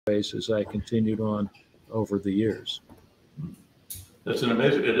ways as I continued on over the years. It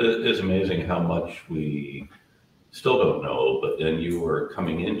is amazing how much we still don't know, but then you were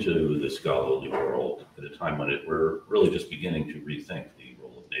coming into the scholarly world at a time when we're really just beginning to rethink the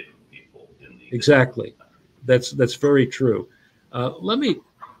role of Native people in the Exactly. That's very true. Let me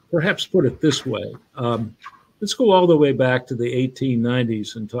perhaps put it this way. Let's go all the way back to the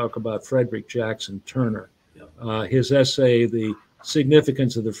 1890s and talk about Frederick Jackson Turner. His essay, The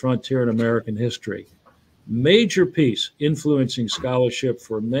Significance of the Frontier in American History. Major piece influencing scholarship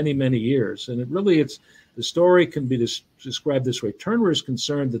for many, many years. And the story can be described this way. Turner is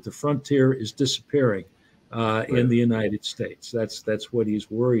concerned that the frontier is disappearing in the United States. That's what he's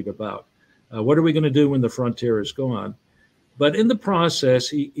worried about. What are we going to do when the frontier is gone? But in the process,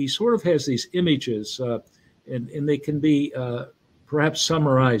 he sort of has these images, and they can be perhaps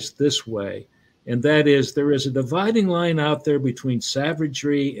summarized this way. And that is, there is a dividing line out there between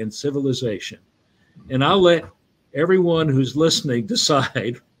savagery and civilization. And I'll let everyone who's listening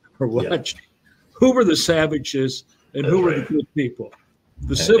decide or watch who were the savages and who were the good people.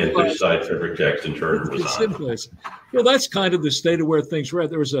 The civilized side Frederick Jackson Turner was on. Well, that's kind of the state of where things were.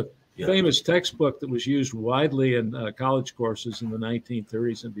 There was a famous textbook that was used widely in college courses in the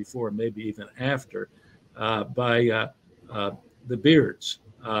 1930s and before, maybe even after, by the Beards.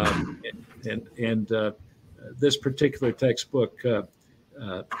 And this particular textbook,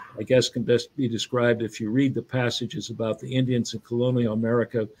 I guess, can best be described if you read the passages about the Indians in colonial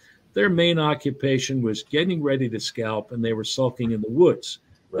America. Their main occupation was getting ready to scalp, and they were sulking in the woods.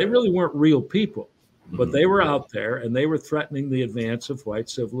 They really weren't real people, but they were out there, and they were threatening the advance of white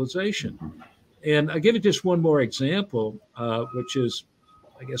civilization. And I'll give you just one more example, which is,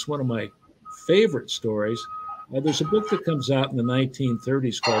 I guess, one of my favorite stories. There's a book that comes out in the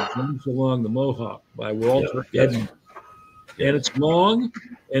 1930s called James Along the Mohawk by Walter Edmund. And it's long,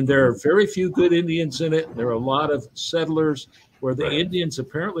 and there are very few good Indians in it. There are a lot of settlers where the Indians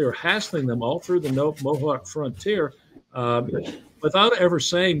apparently are hassling them all through the Mohawk frontier without ever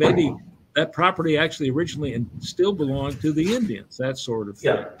saying maybe that property actually originally and still belonged to the Indians, that sort of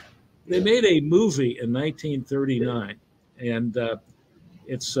thing. They made a movie in 1939, and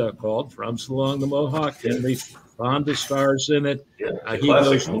it's called Drums Along the Mohawk. Henry Fonda stars in it. He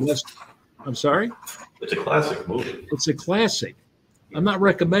goes west. I'm sorry? It's a classic movie. It's a classic. I'm not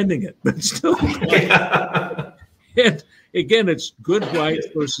recommending it, but still. And again, it's good whites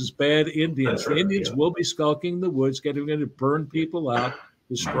versus bad Indians. The Indians will be skulking in the woods, getting ready to burn people out,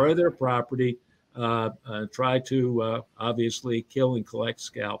 destroy their property, try to obviously kill and collect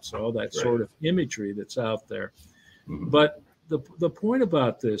scalps, all that sort of imagery that's out there. But the point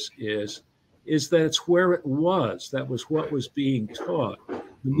about this is that it's where it was. That was what was being taught.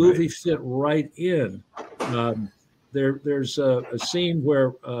 The movie fit right in. There's a scene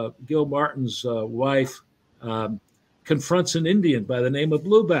where Gil Martin's wife confronts an Indian by the name of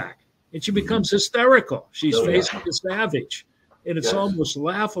Blueback, and she becomes hysterical. She's facing a savage, and it's almost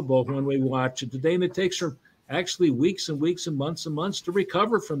laughable when we watch it today. And it takes her actually weeks and weeks and months to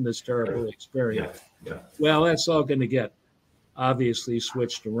recover from this terrible experience. Well, that's all going to get obviously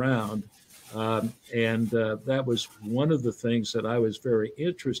switched around. And that was one of the things that I was very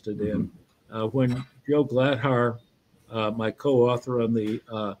interested in when Joe Gladhar, my co-author on the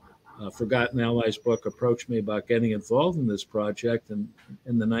Forgotten Allies book, approached me about getting involved in this project in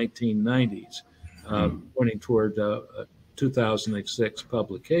the 1990s, pointing toward 2006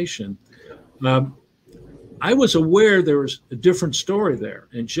 publication. I was aware there was a different story there,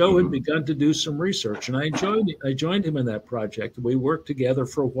 and Joe had begun to do some research, and I joined him in that project. We worked together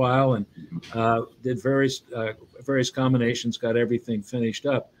for a while and did various combinations, got everything finished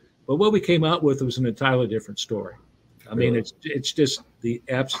up. But what we came out with was an entirely different story. I mean, it's just the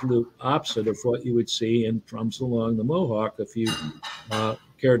absolute opposite of what you would see in Drums Along the Mohawk if you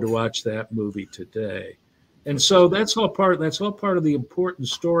cared to watch that movie today. And so that's all part of the important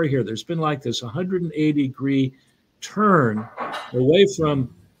story here. There's been like this 180-degree turn away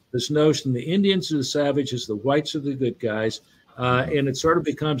from this notion the Indians are the savages, the whites are the good guys, and it sort of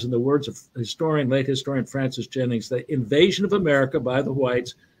becomes, in the words of late historian Francis Jennings, the invasion of America by the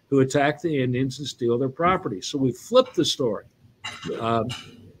whites who attack the Indians and steal their property. So we flipped the story.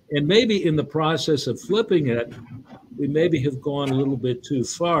 And maybe in the process of flipping it, we maybe have gone a little bit too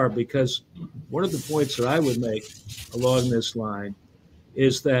far, because one of the points that I would make along this line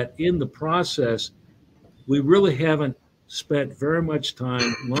is that in the process, we really haven't spent very much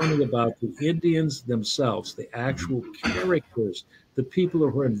time learning about the Indians themselves, the actual characters, the people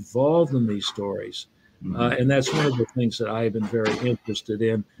who are involved in these stories. And that's one of the things that I've been very interested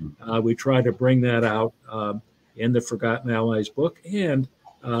in. We try to bring that out in the Forgotten Allies book, and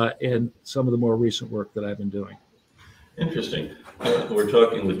and some of the more recent work that I've been doing. Interesting. We're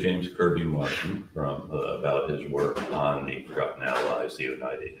talking with James Kirby Martin from about his work on the Forgotten Allies, the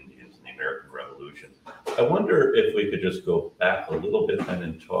Oneida Indians, and the American Revolution. I wonder if we could just go back a little bit then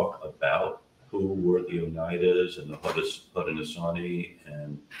and talk about who were the Oneidas and the Haudenosaunee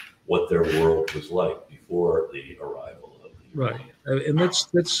and what their world was like before the arrival of the Right. And let's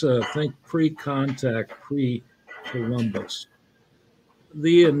think pre-contact, pre-Columbus.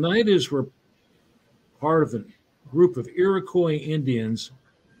 The Oneidas were part of a group of Iroquois Indians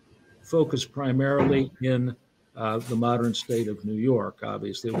focused primarily in the modern state of New York.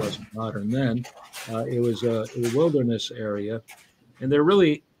 Obviously, it wasn't modern then. It was a wilderness area. And they're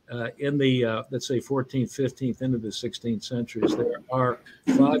really in the, let's say, 14th, 15th, into the 16th centuries, there are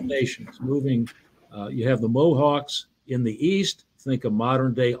 5 nations moving. You have the Mohawks in the east. Think of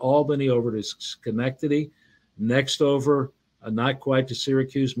modern-day Albany over to Schenectady. Next over, not quite to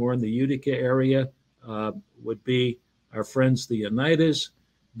Syracuse, more in the Utica area, would be our friends, the Oneidas.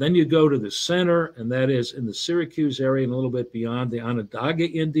 Then you go to the center, and that is in the Syracuse area and a little bit beyond, the Onondaga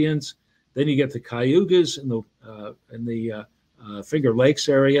Indians. Then you get the Cayugas in the Finger Lakes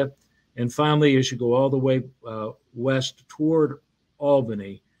area. And finally, as you go all the way west toward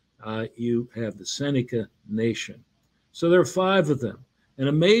Albany, you have the Seneca Nation. So there are 5 of them. And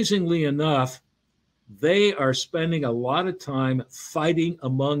amazingly enough, they are spending a lot of time fighting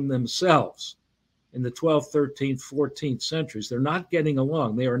among themselves in the 12th, 13th, 14th centuries. They're not getting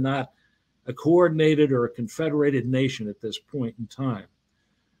along. They are not a coordinated or a confederated nation at this point in time.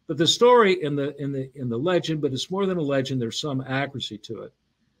 But the story in the legend, but it's more than a legend, there's some accuracy to it,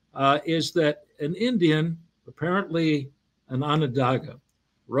 is that an Indian, apparently an Onondaga,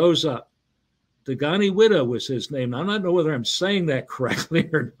 rose up. Daganiwida was his name. Now, I don't know whether I'm saying that correctly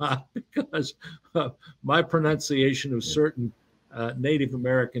or not, because my pronunciation of certain Native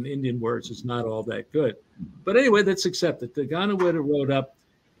American Indian words is not all that good. But anyway, let's accept it. Daganiwida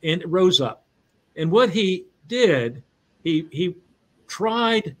rose up. And what he did, he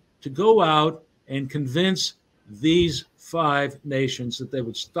tried to go out and convince these 5 nations that they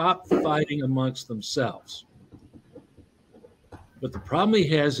would stop fighting amongst themselves. But the problem he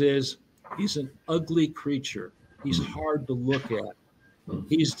has is he's an ugly creature. He's hard to look at.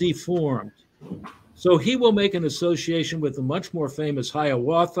 He's deformed. So he will make an association with the much more famous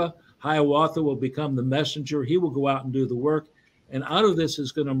Hiawatha. Hiawatha will become the messenger. He will go out and do the work. And out of this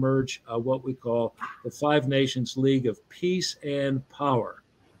is going to emerge what we call the 5 Nations League of Peace and Power.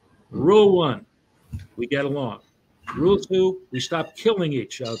 Rule 1, we get along. Rule 2, we stop killing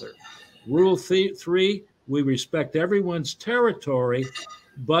each other. Rule 3, we respect everyone's territory,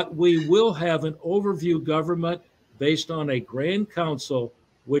 but we will have an overview government based on a grand council,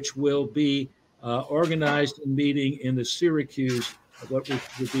 which will be organized and meeting in the Syracuse, what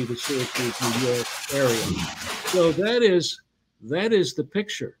would be the Syracuse, New York area. So that is the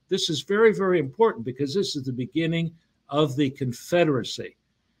picture. This is very, very important because this is the beginning of the Confederacy.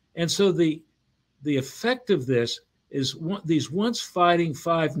 And so the effect of this is these once fighting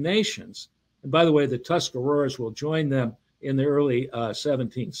 5 nations, and by the way, the Tuscaroras will join them in the early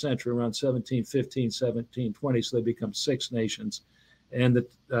 17th century, around 1715, 1720, so they become 6 nations. And the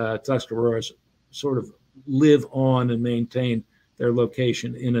Tuscaroras sort of live on and maintain their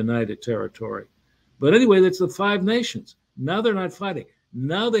location in Oneida territory. But anyway, that's the 5 nations. Now they're not fighting.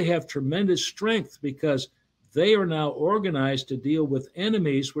 Now they have tremendous strength because they are now organized to deal with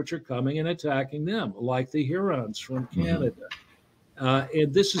enemies which are coming and attacking them, like the Hurons from Canada.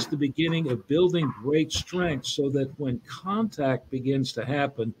 And this is the beginning of building great strength so that when contact begins to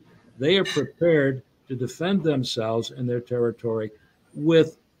happen, they are prepared to defend themselves and their territory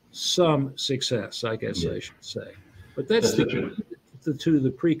with some success, I guess I should say. But that's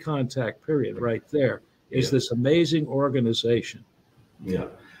the pre-contact period right there, is this amazing organization. Yeah.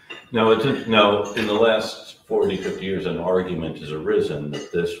 Now, in the last 40, 50 years, an argument has arisen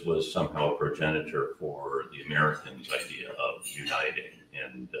that this was somehow a progenitor for the Americans' idea of uniting.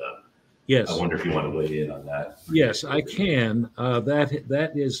 And yes, I wonder if you want to weigh in on that. Yes, I can.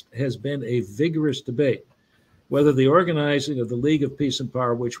 That has been a vigorous debate. Whether the organizing of the League of Peace and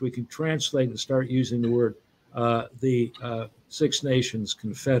Power, which we can translate and start using the word the 6 Nations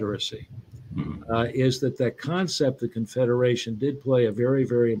Confederacy, is that concept of confederation did play a very,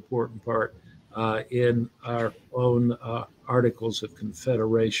 very important part in our own Articles of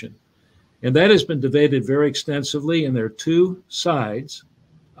Confederation. And that has been debated very extensively, and there are 2 sides.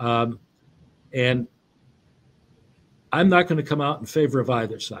 And I'm not going to come out in favor of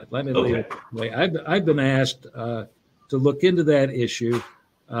either side. Let me leave it that way. I've been asked to look into that issue,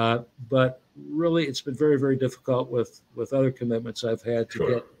 but really, it's been very, very difficult with other commitments I've had to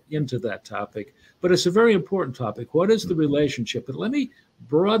get into that topic. But it's a very important topic. What is the relationship? But let me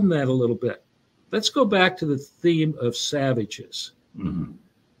broaden that a little bit. Let's go back to the theme of savages. Mm-hmm.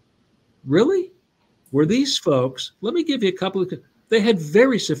 Really? Were these folks, let me give you a couple of, they had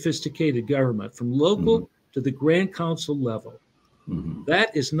very sophisticated government from local to the Grand Council level. Mm-hmm.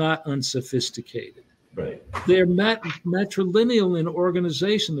 That is not unsophisticated. Right. They're matrilineal in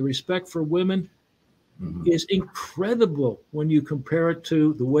organization. The respect for women is incredible when you compare it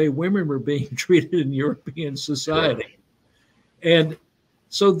to the way women were being treated in European society. And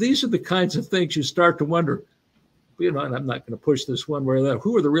so these are the kinds of things you start to wonder, and I'm not going to push this one way or the other,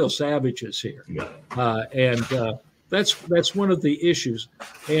 who are the real savages here? Yeah. That's one of the issues.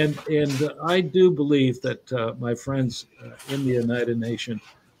 And I do believe that my friends in the Oneida Nation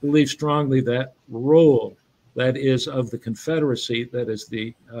believe strongly that role that is of the Confederacy, that is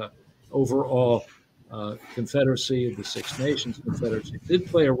the overall Confederacy of the Six Nations Confederacy, did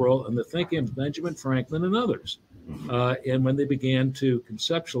play a role in the thinking of Benjamin Franklin and others. And when they began to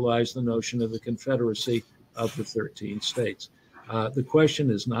conceptualize the notion of the Confederacy of the 13 states. The question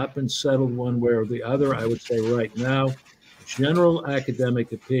has not been settled one way or the other. I would say right now, general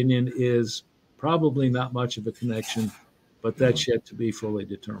academic opinion is probably not much of a connection, but that's yet to be fully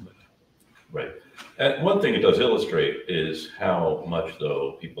determined. Right. And one thing it does illustrate is how much,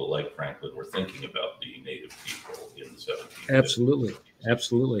 though, people like Franklin were thinking about the native people in the 17th. Absolutely.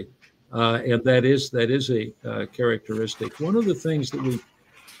 Absolutely. And that is a characteristic. One of the things that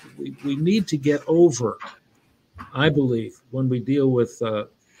we need to get over, I believe, when we deal with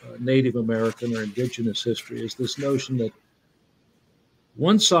Native American or indigenous history, is this notion that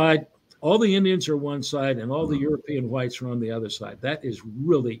one side, all the Indians are one side and all the European whites are on the other side. That is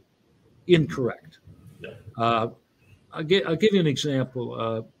really incorrect. Yeah. I'll give you an example.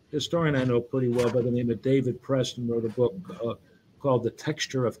 A historian I know pretty well by the name of David Preston wrote a book called The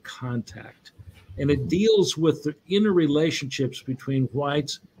Texture of Contact. And it deals with the interrelationships between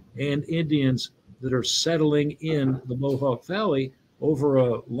whites and Indians that are settling in the Mohawk Valley over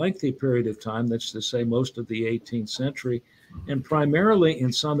a lengthy period of time, that's to say most of the 18th century, and primarily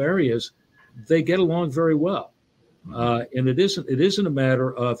in some areas, they get along very well. And it isn't a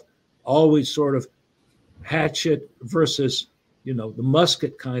matter of always sort of hatchet versus, the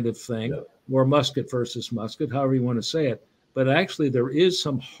musket kind of thing, or musket versus musket, however you want to say it. But actually there is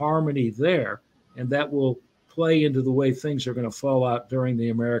some harmony there, and that will play into the way things are going to fall out during the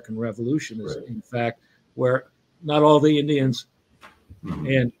American Revolution, is in fact, where not all the Indians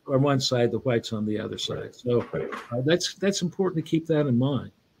and on one side, the whites on the other side. So that's important to keep that in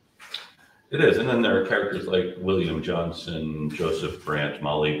mind. It is. And then there are characters like William Johnson, Joseph Brant,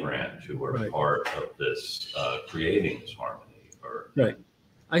 Molly Brant, who are part of this creating this harmony.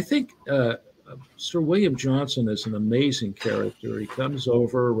 I think Sir William Johnson is an amazing character. He comes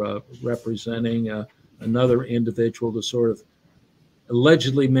over representing another individual to sort of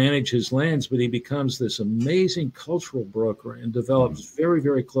allegedly manage his lands, but he becomes this amazing cultural broker and develops very,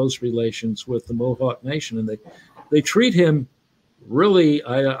 very close relations with the Mohawk Nation. And they treat him really,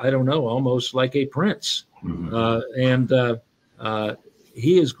 I don't know, almost like a prince. And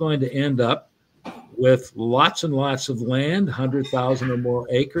he is going to end up with lots and lots of land, 100,000 or more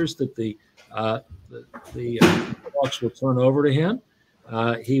acres that the Mohawks will turn over to him.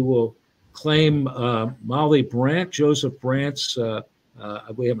 He will claim Molly Brant, Joseph Brant's,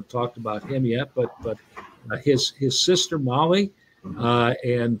 we haven't talked about him yet, but his sister Molly,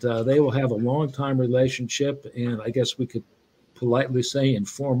 and they will have a long-time relationship, and I guess we could politely say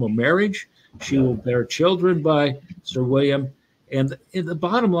informal marriage. She will bear children by Sir William, and the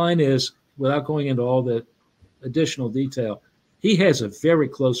bottom line is, without going into all the additional detail, he has a very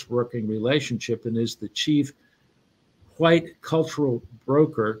close working relationship and is the chief white cultural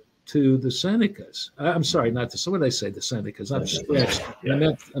broker to the Senecas. I'm sorry, not the. What did I say? The Senecas. I'm stretched.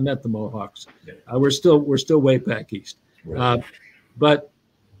 I meant the Mohawks. We're still way back east. But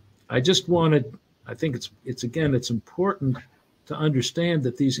I just wanted. I think it's important to understand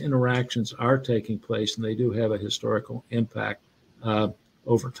that these interactions are taking place and they do have a historical impact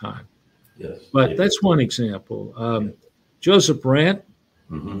over time. But that's one example. Joseph Brant,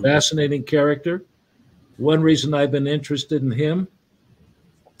 fascinating character. One reason I've been interested in him,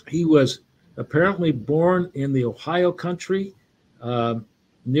 he was apparently born in the Ohio country,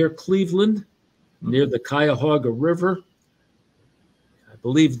 near Cleveland, near the Cuyahoga River. I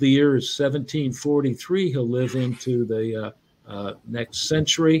believe the year is 1743. He'll live into the next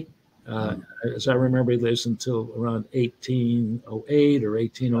century. As I remember, he lives until around 1808 or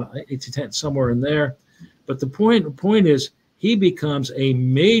 1810, somewhere in there. But the point is, he becomes a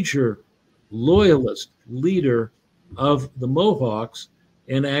major loyalist leader of the Mohawks,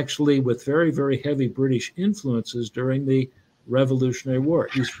 and actually with very, very heavy British influences during the Revolutionary War.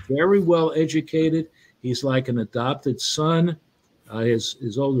 He's very well educated. He's like an adopted son.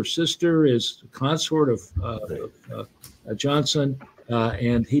 His older sister is a consort of Johnson,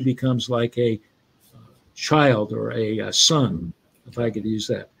 and he becomes like a child or a son, if I could use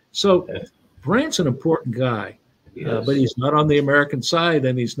that. So Brandt's an important guy, but he's not on the American side,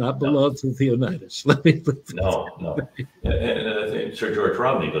 and he's not beloved of the Oneidas. No. And I think Sir George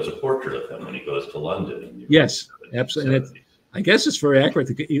Romney does a portrait of him when he goes to London. Yes, absolutely. I guess it's very accurate.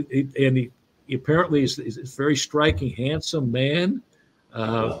 And he apparently is a very striking, handsome man.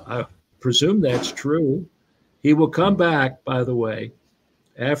 I presume that's true. He will come back, by the way,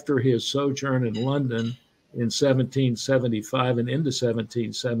 after his sojourn in London in 1775 and into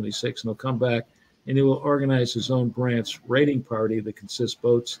 1776, and he'll come back and he will organize his own Brandt's raiding party that consists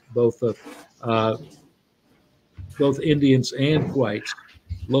both of both Indians and whites,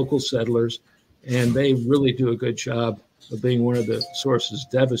 local settlers, and they really do a good job of being one of the sources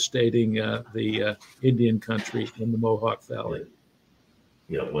devastating the Indian country in the Mohawk Valley.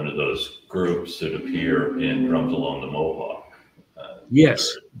 Yeah, one of those groups that appear in Drums Along the Mohawk.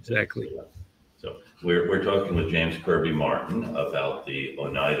 Yes, exactly. So we're talking with James Kirby Martin about the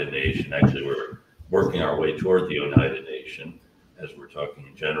Oneida Nation. Actually, we're working our way toward the Oneida Nation as we're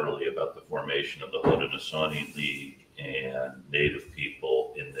talking generally about the formation of the Haudenosaunee League and Native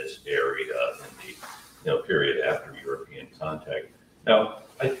people in this area in the period after European contact. Now,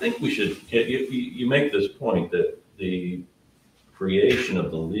 I think we should, you make this point that the creation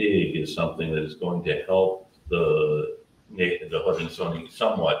of the League is something that is going to help the Haudenosaunee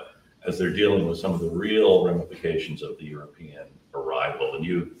somewhat as they're dealing with some of the real ramifications of the European arrival. And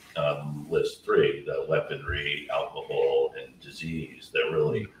you list three: the weaponry, alcohol, and disease that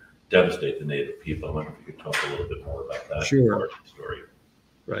really devastate the Native people. I wonder if you could talk a little bit more about that. Sure. Part of the story.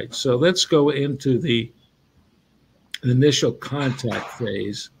 Right. So let's go into the initial contact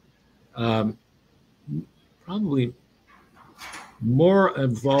phase. Probably more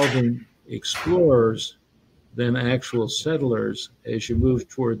involving explorers than actual settlers as you move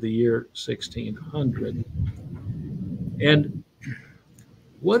toward the year 1600. And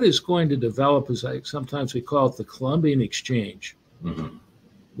what is going to develop is, sometimes we call it the Columbian Exchange. Mm-hmm.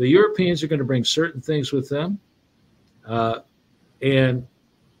 The Europeans are going to bring certain things with them, and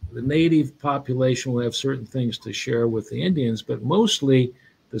the native population will have certain things to share with the Indians, but mostly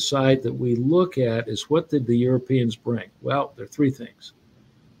the side that we look at is, what did the Europeans bring? Well, there are three things.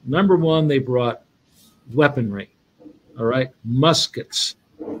 Number one, they brought weaponry. All right. Muskets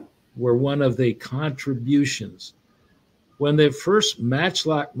were one of the contributions. When the first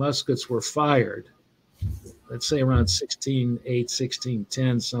matchlock muskets were fired, let's say around 1608,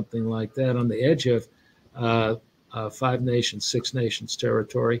 1610, something like that, on the edge of Five Nations, Six Nations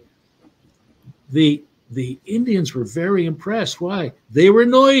territory, the Indians were very impressed. Why? They were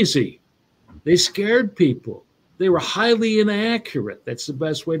noisy. They scared people. They were highly inaccurate. That's the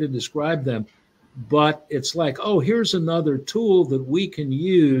best way to describe them. But it's like, oh, here's another tool that we can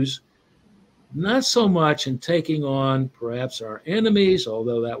use, not so much in taking on perhaps our enemies,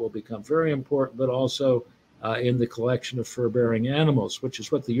 although that will become very important, but also in the collection of fur-bearing animals, which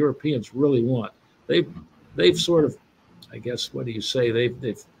is what the Europeans really want. They've sort of, I guess, what do you say?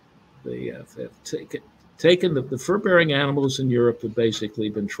 They've taken the fur-bearing animals in Europe have basically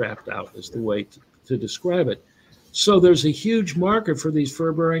been trapped out, is the way to describe it. So there's a huge market for these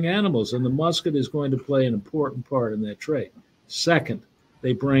fur-bearing animals, and the musket is going to play an important part in that trade. Second,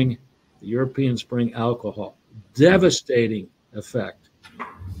 the Europeans bring alcohol. Devastating effect.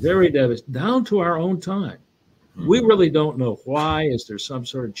 Very devastating, down to our own time. We really don't know why. Is there some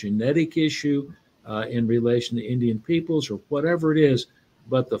sort of genetic issue in relation to Indian peoples or whatever it is?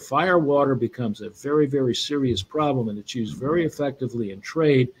 But the fire water becomes a very, very serious problem, and it's used very effectively in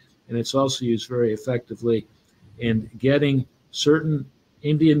trade, and it's also used very effectively in getting certain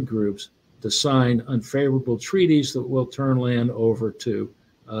Indian groups to sign unfavorable treaties that will turn land over to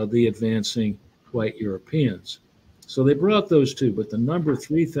the advancing white Europeans. So they brought those two, but the number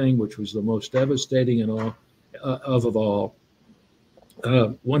three thing, which was the most devastating of all,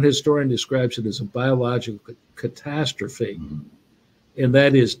 one historian describes it as a biological catastrophe, and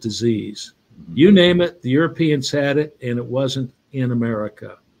that is disease. You name it, the Europeans had it, and it wasn't in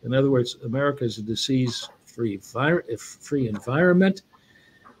America. In other words, America is a disease-free environment,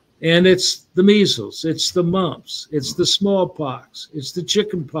 and it's the measles, it's the mumps, it's the smallpox, it's the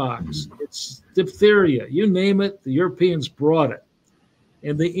chickenpox, it's diphtheria. You name it, the Europeans brought it.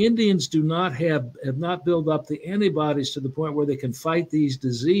 And the Indians have not built up the antibodies to the point where they can fight these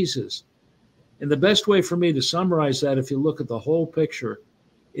diseases. And the best way for me to summarize that, if you look at the whole picture,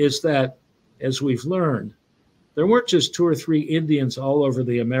 is that, as we've learned, there weren't just 2 or 3 Indians all over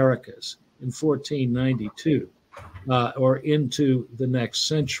the Americas in 1492 or into the next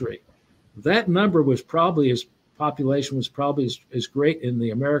century. That number was probably population was probably as great in the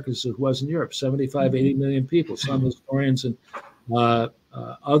Americas as it was in Europe, 75, 80 million people. Some historians and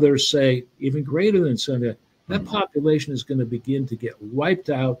others say even greater than 70. That population is going to begin to get wiped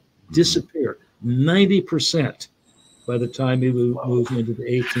out, disappear, 90% by the time we move into the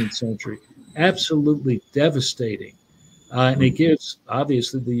 18th century. Absolutely devastating. And it gives,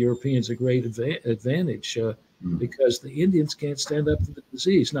 obviously, the Europeans a great advantage because the Indians can't stand up to the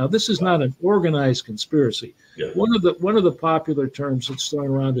disease. Now, this is not an organized conspiracy. Yeah. One of the popular terms that's thrown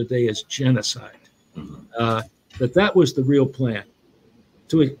around today is genocide. That was the real plan,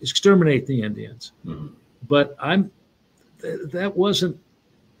 to exterminate the Indians. But that wasn't.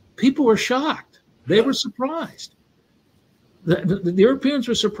 People were shocked. They were surprised. The Europeans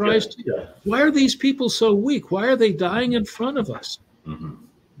were surprised. Why are these people so weak? Why are they dying in front of us?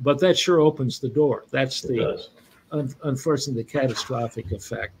 But that sure opens the door. That's unfortunately the catastrophic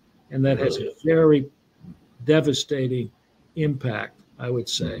effect. And that has a very devastating impact, I would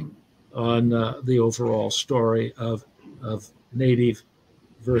say, on the overall story of Native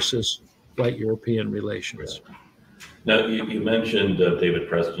versus white European relations. Now, you mentioned David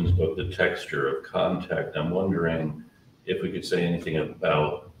Preston's book, The Texture of Contact. I'm wondering if we could say anything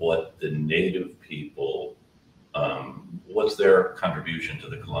about what the Native people, what's their contribution to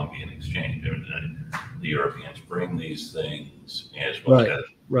the Columbian Exchange? I mean, the Europeans bring these things as well.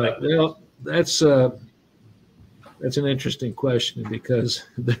 Right. Well, that's an interesting question because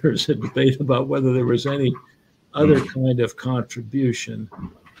there's a debate about whether there was any other kind of contribution.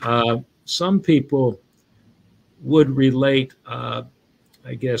 Some people would relate, I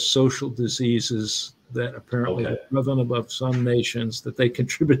guess, social diseases that apparently are prevalent above some nations, that they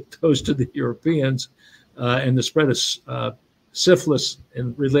contributed those to the Europeans, and the spread of syphilis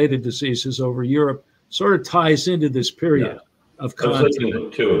and related diseases over Europe sort of ties into this period of contact. I was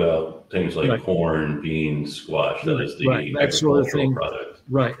thinking too about things like corn, beans, squash, that is the that sort of thing. Product.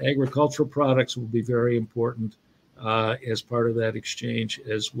 Right, agricultural products will be very important as part of that exchange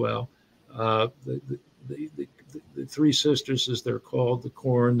as well. The three sisters, as they're called, the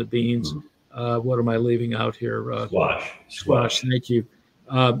corn, the beans. What am I leaving out here? Squash. Thank you.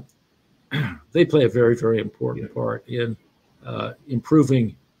 They play a very, very important part in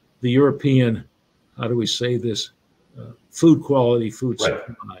improving the European, how do we say this, food quality, food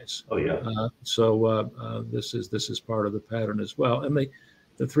supplies. This is part of the pattern as well. And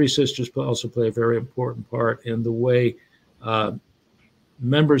the three sisters also play a very important part in the way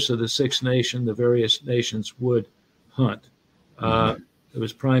members of the Six Nations, the various nations, would hunt. It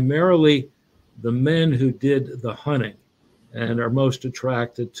was primarily the men who did the hunting and are most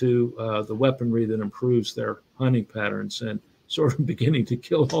attracted to the weaponry that improves their hunting patterns and sort of beginning to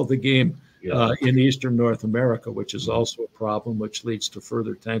kill all the game in eastern North America, which is also a problem, which leads to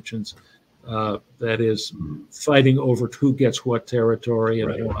further tensions. That is fighting over who gets what territory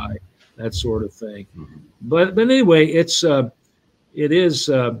and why, that sort of thing. But anyway, it is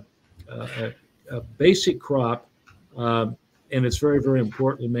a basic crop, and it's very, very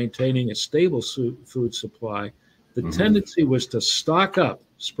important in maintaining a stable food supply. The tendency was to stock up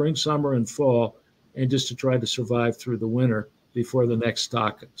spring, summer, and fall, and just to try to survive through the winter before the next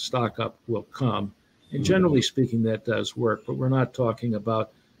stock up will come. And generally speaking, that does work, but we're not talking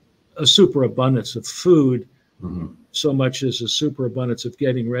about a superabundance of food so much as a superabundance of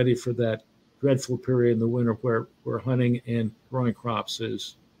getting ready for that dreadful period in the winter where hunting and growing crops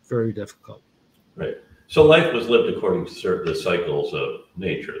is very difficult. Right. So life was lived according to the cycles of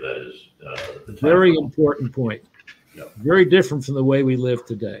nature. That is the very important point. Very different from the way we live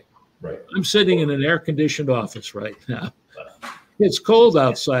today. Right. I'm sitting in an air-conditioned office right now. It's cold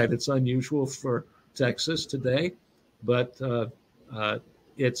outside. It's unusual for Texas today, but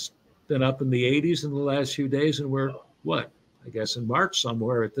it's been up in the 80s in the last few days, and we're I guess in March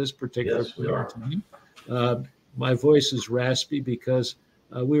somewhere at this particular time. My voice is raspy because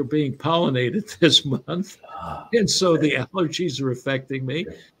we're being pollinated this month, and so the allergies are affecting me.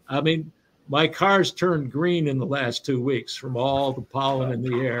 I mean, my car's turned green in the last 2 weeks from all the pollen in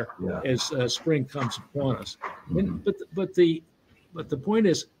the air as spring comes upon us. But the point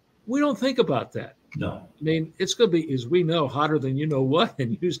is, we don't think about that. No. I mean, it's going to be, as we know, hotter than you know what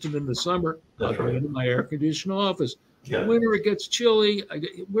in Houston in the summer. I'll go into my air-conditioned office. Winter, it gets chilly.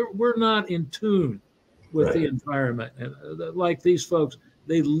 We're not in tune with the environment. And like these folks,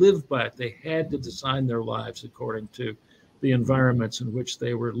 they lived by it. They had to design their lives according to the environments in which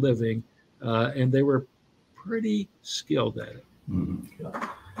they were living. and they were pretty skilled at it. Yeah.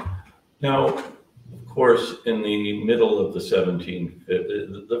 Now, of course, in the middle of the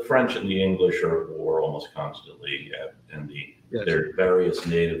 1750s, the French and the English are at war almost constantly, and there are various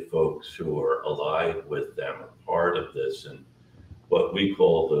native folks who are allied with them are part of this. And what we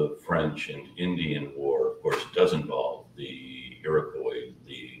call the French and Indian War, of course, does involve the Iroquois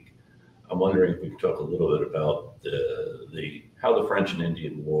League. I'm wondering if we could talk a little bit about how the French and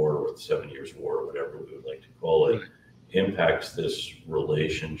Indian War, or the 7 Years' War, or whatever we would like to call it, impacts this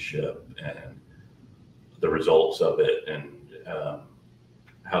relationship and the results of it, and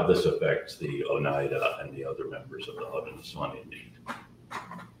how this affects the Oneida and the other members of the Haudenosaunee.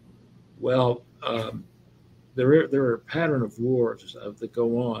 Well, there are a pattern of wars that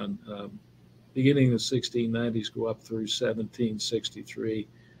go on, beginning in the 1690s, go up through 1763.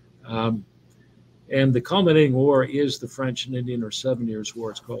 And the culminating war is the French and Indian, or 7 Years'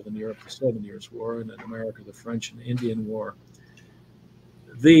 War. It's called in Europe the 7 Years' War, and in America the French and Indian War.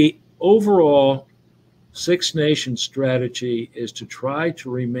 The overall Six Nations strategy is to try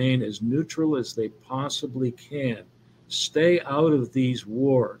to remain as neutral as they possibly can, stay out of these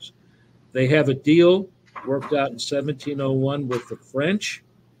wars. They have a deal worked out in 1701 with the French,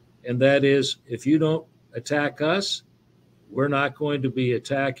 and that is, if you don't attack us, we're not going to be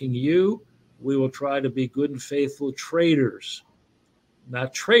attacking you. We will try to be good and faithful traders.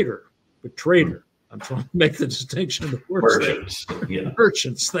 Not traitor, but trader. I'm trying to make the distinction of the words. Merchants. Yeah.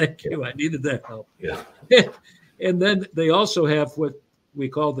 Merchants, thank you. I needed that help. Yeah. And then they also have what we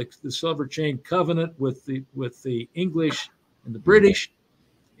call the Silver Chain Covenant with the English and the British.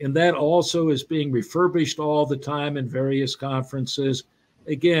 And that also is being refurbished all the time in various conferences.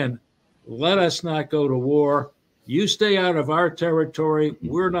 Again, let us not go to war. You stay out of our territory.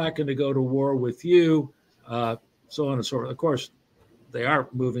 We're not going to go to war with you, so on and so forth. Of course, they are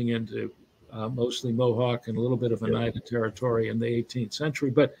moving into mostly Mohawk and a little bit of Oneida territory in the 18th century.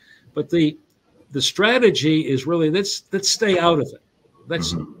 But the strategy is really, let's stay out of it.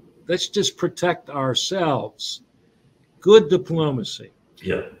 Let's just protect ourselves. Good diplomacy.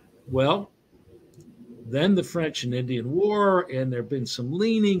 Yeah. Well, then the French and Indian War, and there have been some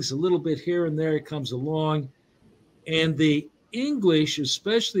leanings a little bit here and there. It comes along. And the English,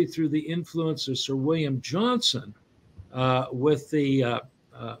 especially through the influence of Sir William Johnson with the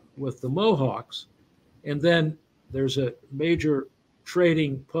Mohawks, and then there's a major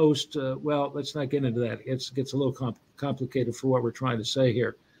trading post. Well, let's not get into that. It gets a little complicated for what we're trying to say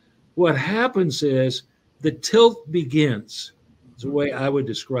here. What happens is the tilt begins, is the way I would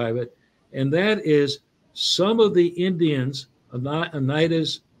describe it, and that is some of the Indians,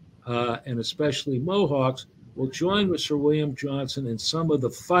 Oneidas, and especially Mohawks, will join with Sir William Johnson in some of the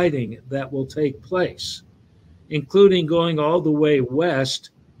fighting that will take place, including going all the way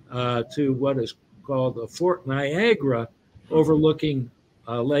west to what is called Fort Niagara, overlooking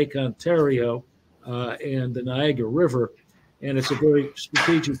Lake Ontario and the Niagara River. And it's a very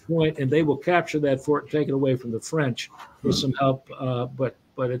strategic point, and they will capture that fort and take it away from the French with some help. But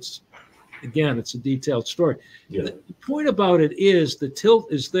it's, again, it's a detailed story. Yeah. The point about it is the tilt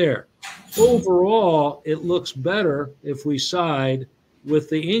is there. Overall, it looks better if we side with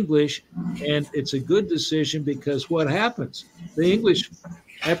the English, and it's a good decision because what happens? The English,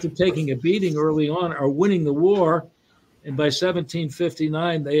 after taking a beating early on, are winning the war, and by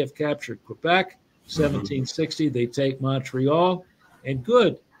 1759, they have captured Quebec. 1760, they take Montreal, and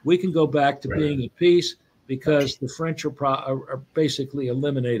good, we can go back to being at peace because the French are basically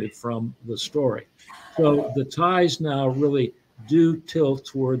eliminated from the story. So the ties now really do tilt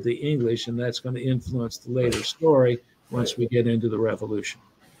toward the English, and that's going to influence the later story once we get into the Revolution.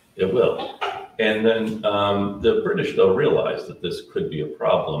 It will. And then the British, they'll realize that this could be a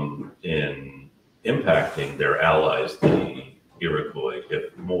problem in impacting their allies, the Iroquois,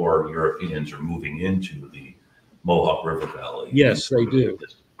 if more Europeans are moving into the Mohawk River Valley. Yes, they do.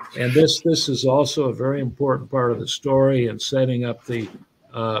 And this is also a very important part of the story in setting up the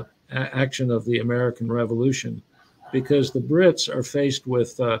action of the American Revolution, because the Brits are faced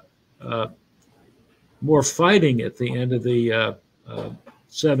with more fighting at the end of the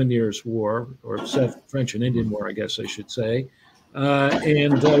 7 Years' War, or French and Indian War, I guess I should say.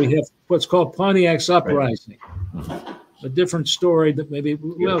 And we have what's called Pontiac's Uprising. A different story that maybe,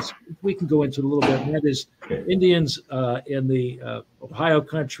 well, we can go into a little bit. And that is Indians in the Ohio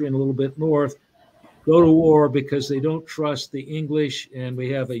country and a little bit north go to war because they don't trust the English. And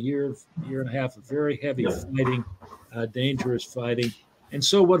we have a year and a half of very heavy fighting, dangerous fighting. And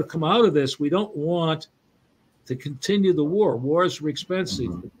so what will come out of this, we don't want to continue the war. Wars are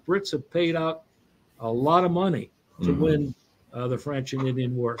expensive. The Brits have paid out a lot of money to win the French and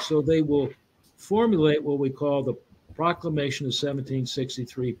Indian War. So they will formulate what we call the Proclamation of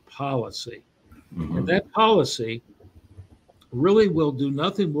 1763 policy. Mm-hmm. And that policy really will do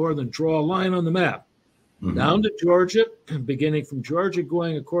nothing more than draw a line on the map down to Georgia, beginning from Georgia,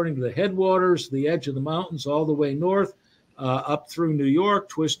 going according to the headwaters, the edge of the mountains, all the way north, up through New York,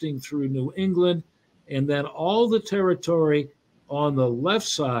 twisting through New England, and then all the territory on the left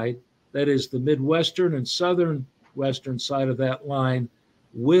side, that is the Midwestern and Southern Western side of that line,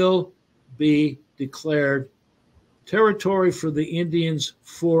 will be declared territory for the Indians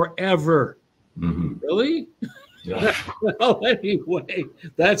forever. Mm-hmm. Really? Yeah. Well, anyway,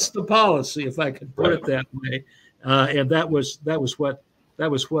 that's the policy, if I could put it that way. And that was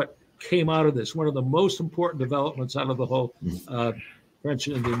what came out of this. One of the most important developments out of the whole French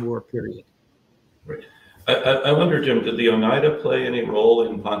and Indian War period. Right. I wonder, Jim, did the Oneida play any role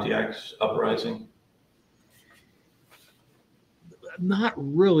in Pontiac's uprising? Not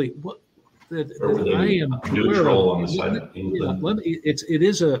really. What Or were they neutral on the side of England? It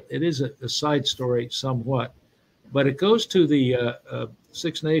is a side story somewhat, but it goes to the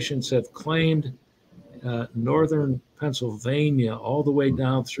Six Nations have claimed northern Pennsylvania all the way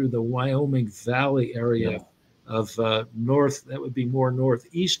down through the Wyoming Valley area of north. That would be more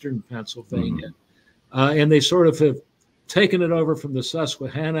northeastern Pennsylvania. And they sort of have taken it over from the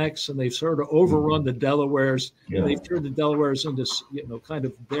Susquehannocks, and they've sort of overrun the Delawares. Yeah. They've turned the Delawares into, kind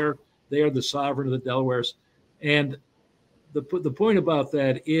of they are the sovereign of the Delawares. And the point about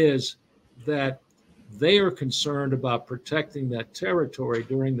that is that they are concerned about protecting that territory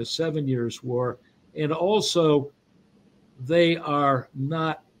during the 7 Years' War. And also, they are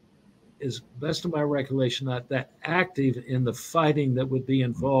not, as best of my recollection, not that active in the fighting that would be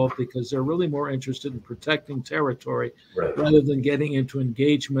involved, because they're really more interested in protecting territory rather than getting into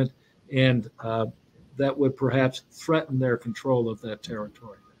engagement, and that would perhaps threaten their control of that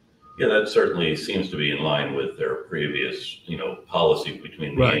territory. Yeah, that certainly seems to be in line with their previous, policy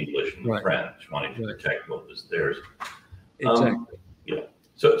between the English and the French, wanting to protect what was theirs. Exactly. Yeah.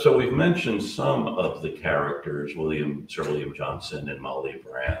 So we've mentioned some of the characters, Sir William Johnson and Molly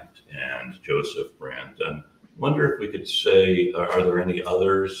Brant and Joseph Brant. And wonder if we could say, are there any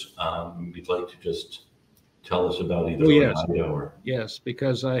others you'd like to just tell us about either? Oneida or? Yes,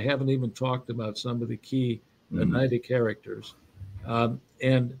 because I haven't even talked about some of the key Oneida characters.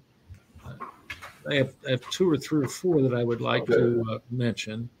 And I have two or three or four that I would like to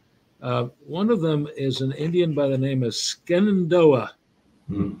mention. One of them is an Indian by the name of Shenandoah.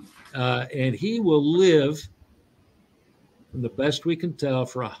 And he will live, from the best we can tell,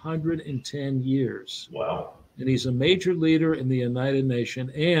 for 110 years. Wow. And he's a major leader in the Oneida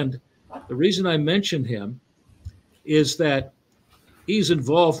Nation. And the reason I mention him is that he's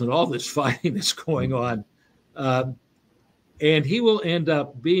involved in all this fighting that's going on. And he will end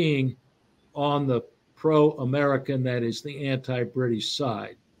up being on the pro-American, that is the anti-British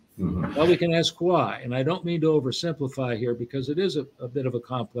side. Well, we can ask why, and I don't mean to oversimplify here, because it is a bit of a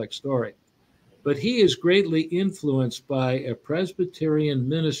complex story. But he is greatly influenced by a Presbyterian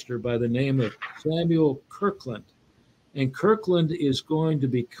minister by the name of Samuel Kirkland. And Kirkland is going to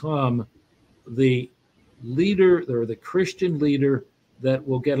become the leader, or the Christian leader, that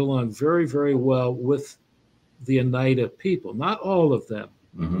will get along very, very well with the Oneida people. Not all of them.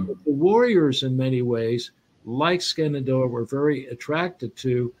 But the warriors, in many ways, like Shenandoah, were very attracted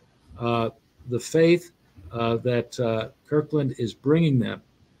to the faith that Kirkland is bringing them.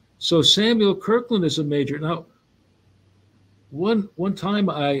 So Samuel Kirkland is a major. Now, one time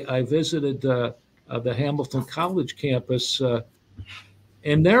I visited the Hamilton College campus,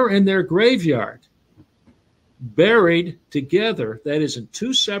 and they're in their graveyard, buried together. That is, in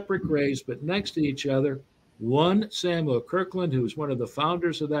two separate graves, but next to each other. One, Samuel Kirkland, who was one of the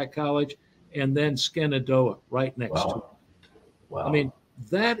founders of that college, and then Shenandoah right next to him. Wow. I mean,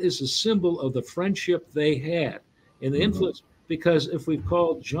 that is a symbol of the friendship they had and the influence, because if we've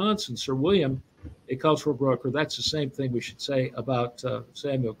called Johnson, Sir William, a cultural broker, that's the same thing we should say about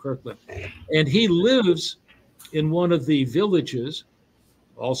Samuel Kirkland. And he lives in one of the villages,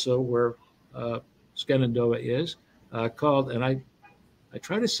 also where Shenandoah is, called, and I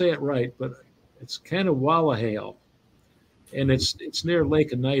try to say it right, but it's kind of Wallahale, and it's near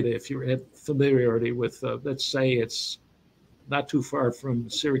Lake Oneida. If you have familiarity with, let's say it's not too far from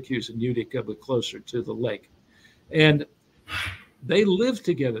Syracuse and Utica, but closer to the lake. And they live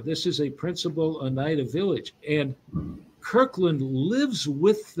together. This is a principal Oneida village, and Kirkland lives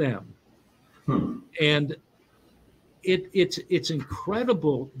with them. And it's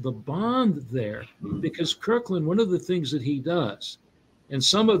incredible, the bond there, because Kirkland, one of the things that he does, and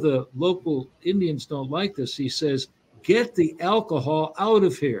some of the local Indians don't like this, he says, get the alcohol out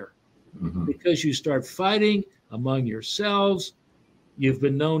of here, because you start fighting among yourselves. You've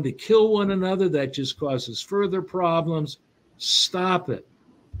been known to kill one another. That just causes further problems. Stop it.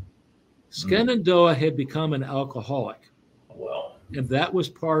 Shenandoah had become an alcoholic. Well, and that was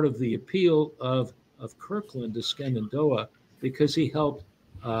part of the appeal of Kirkland to Shenandoah, because he helped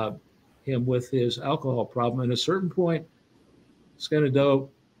him with his alcohol problem. And at a certain point, Shenandoah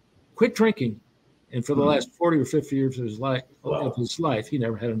quit drinking. And for the last 40 or 50 years of his life, he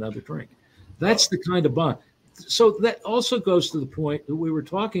never had another drink. That's the kind of bond. So that also goes to the point that we were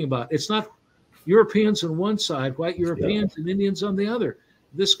talking about. It's not Europeans on one side, white Europeans and Indians on the other.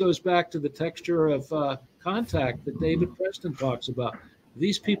 This goes back to the texture of contact that David Preston talks about.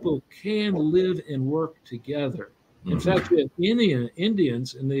 These people can live and work together. In fact, we have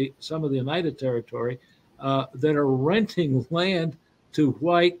Indians in some of the Oneida Territory that are renting land to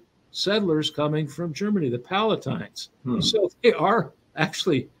white settlers coming from Germany, the Palatines. So they are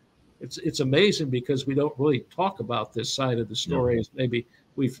actually, it's amazing, because we don't really talk about this side of the story. As maybe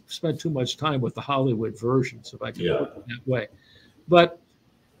we've spent too much time with the Hollywood versions, if I can put it that way. But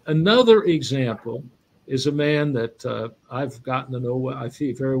another example is a man that I've gotten to know, I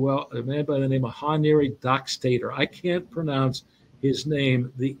feel very well, a man by the name of Haneri Dockstader. I can't pronounce his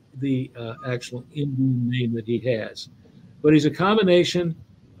name, the actual Indian name that he has. But he's a combination,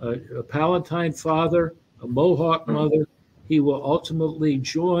 a Palatine father, a Mohawk mother. He will ultimately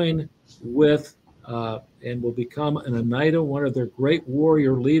join with and will become an Oneida, one of their great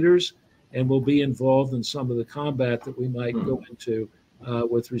warrior leaders, and will be involved in some of the combat that we might go into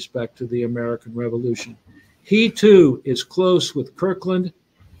with respect to the American Revolution. He, too, is close with Kirkland.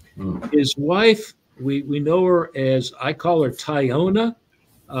 His wife, we know her as, I call her Tyona.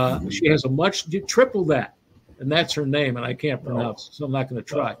 She has triple that, and that's her name, and I can't pronounce it, so I'm not going to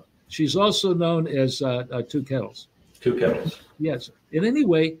try. She's also known as Two Kettles. Two Kettles. Yes. And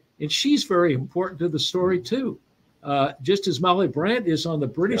anyway, and she's very important to the story, too. Just as Molly Brant is on the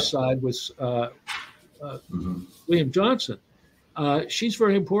British side with William Johnson. She's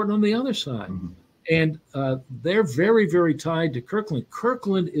very important on the other side. And they're very, very tied to Kirkland.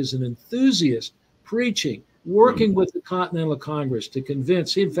 Kirkland is an enthusiast, preaching, working with the Continental Congress to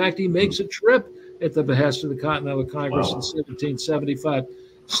convince. In fact, he makes a trip at the behest of the Continental Congress in 1775.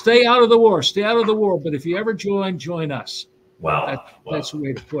 Stay out of the war, stay out of the war. But if you ever join us. That's the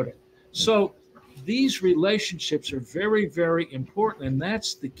way to put it. So these relationships are very, very important. And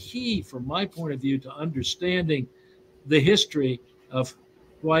that's the key, from my point of view, to understanding the history of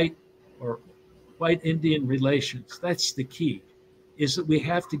white Indian relations. That's the key, is that we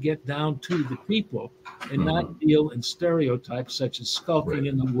have to get down to the people and not deal in stereotypes such as skulking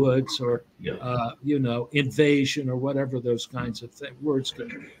in the woods or, invasion or whatever those kinds of words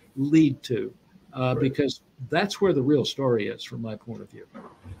can lead to, because that's where the real story is, from my point of view.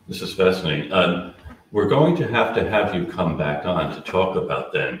 This is fascinating. We're going to have you come back on to talk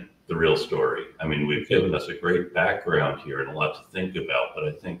about then the real story. I mean, we've given us a great background here and a lot to think about, but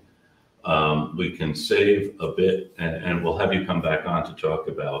I think we can save a bit, and we'll have you come back on to talk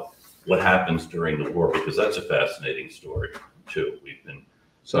about what happens during the war, because that's a fascinating story too. We've been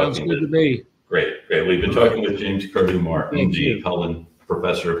Sounds good to me. Great. We've been talking with James Kirby Martin, the Cullen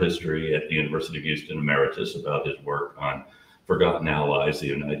Professor of History at the University of Houston Emeritus, about his work on Forgotten Allies,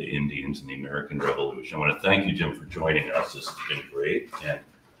 the Oneida Indians, and the American Revolution. I want to thank you, Jim, for joining us. This has been great. And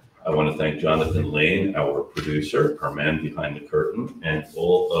I want to thank Jonathan Lane, our producer, our man behind the curtain, and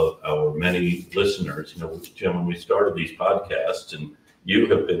all of our many listeners. Jim, when we started these podcasts, and you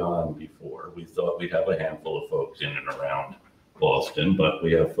have been on before, we thought we'd have a handful of folks in and around Boston, but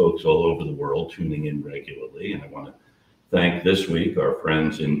we have folks all over the world tuning in regularly. And I want to thank this week our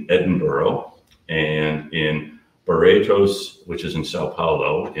friends in Edinburgh and in Barretos, which is in Sao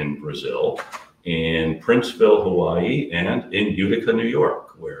Paulo in Brazil, in Princeville, Hawaii, and in Utica, New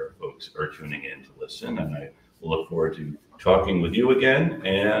York, where folks are tuning in to listen. And I look forward to talking with you again.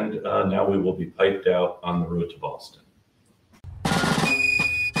 And now we will be piped out on the road to Boston.